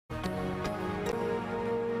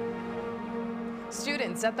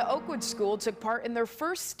Students at the Oakwood School took part in their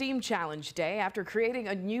first STEAM Challenge Day after creating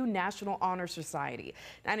a new National Honor Society.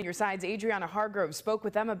 9 on Your Side's Adriana Hargrove spoke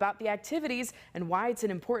with them about the activities and why it's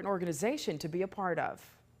an important organization to be a part of.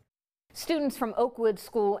 Students from Oakwood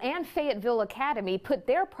School and Fayetteville Academy put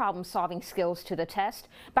their problem-solving skills to the test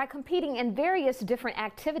by competing in various different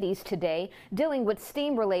activities today dealing with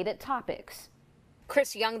STEAM-related topics.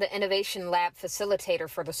 Chris Young, the Innovation Lab facilitator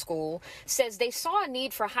for the school, says they saw a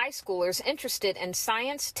need for high schoolers interested in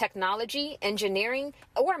science, technology, engineering,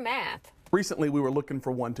 or math. Recently, we were looking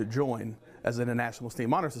for one to join as an International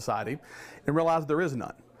STEAM Honor Society and realized there is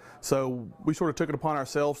none. So we sort of took it upon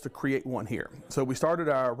ourselves to create one here. So we started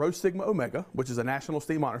our Rho Sigma Omega, which is a National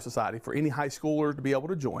STEAM Honor Society for any high schooler to be able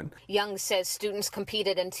to join. Young says students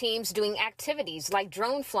competed in teams doing activities like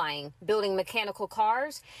drone flying, building mechanical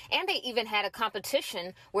cars, and they even had a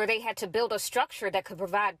competition where they had to build a structure that could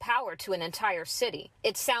provide power to an entire city.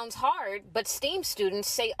 It sounds hard, but STEAM students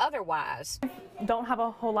say otherwise. Don't have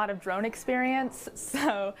a whole lot of drone experience,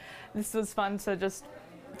 so this was fun to just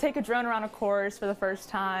take a drone around a course for the first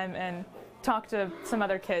time and talk to some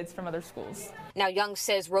other kids from other schools. Now, Young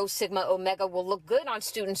says Rho Sigma Omega will look good on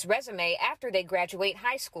students' resume after they graduate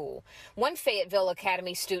high school. One Fayetteville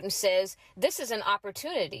Academy student says this is an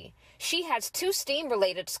opportunity. She has 2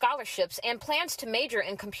 STEAM-related scholarships and plans to major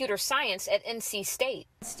in computer science at NC State.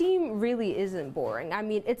 STEAM really isn't boring. I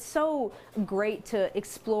mean, it's so great to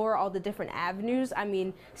explore all the different avenues. I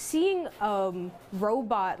mean, seeing a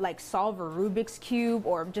robot like solve a Rubik's Cube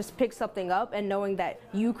or just pick something up and knowing that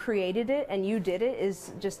you created it and you did it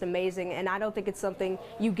is just amazing, and I don't think it's something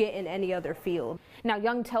you get in any other field. Now,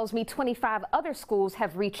 Young tells me 25 other schools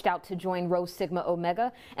have reached out to join Rho Sigma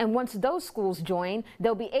Omega, and once those schools join,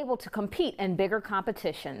 they'll be able to compete in bigger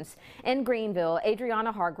competitions. In Greenville,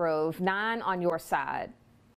 Adriana Hargrove, 9 on Your Side.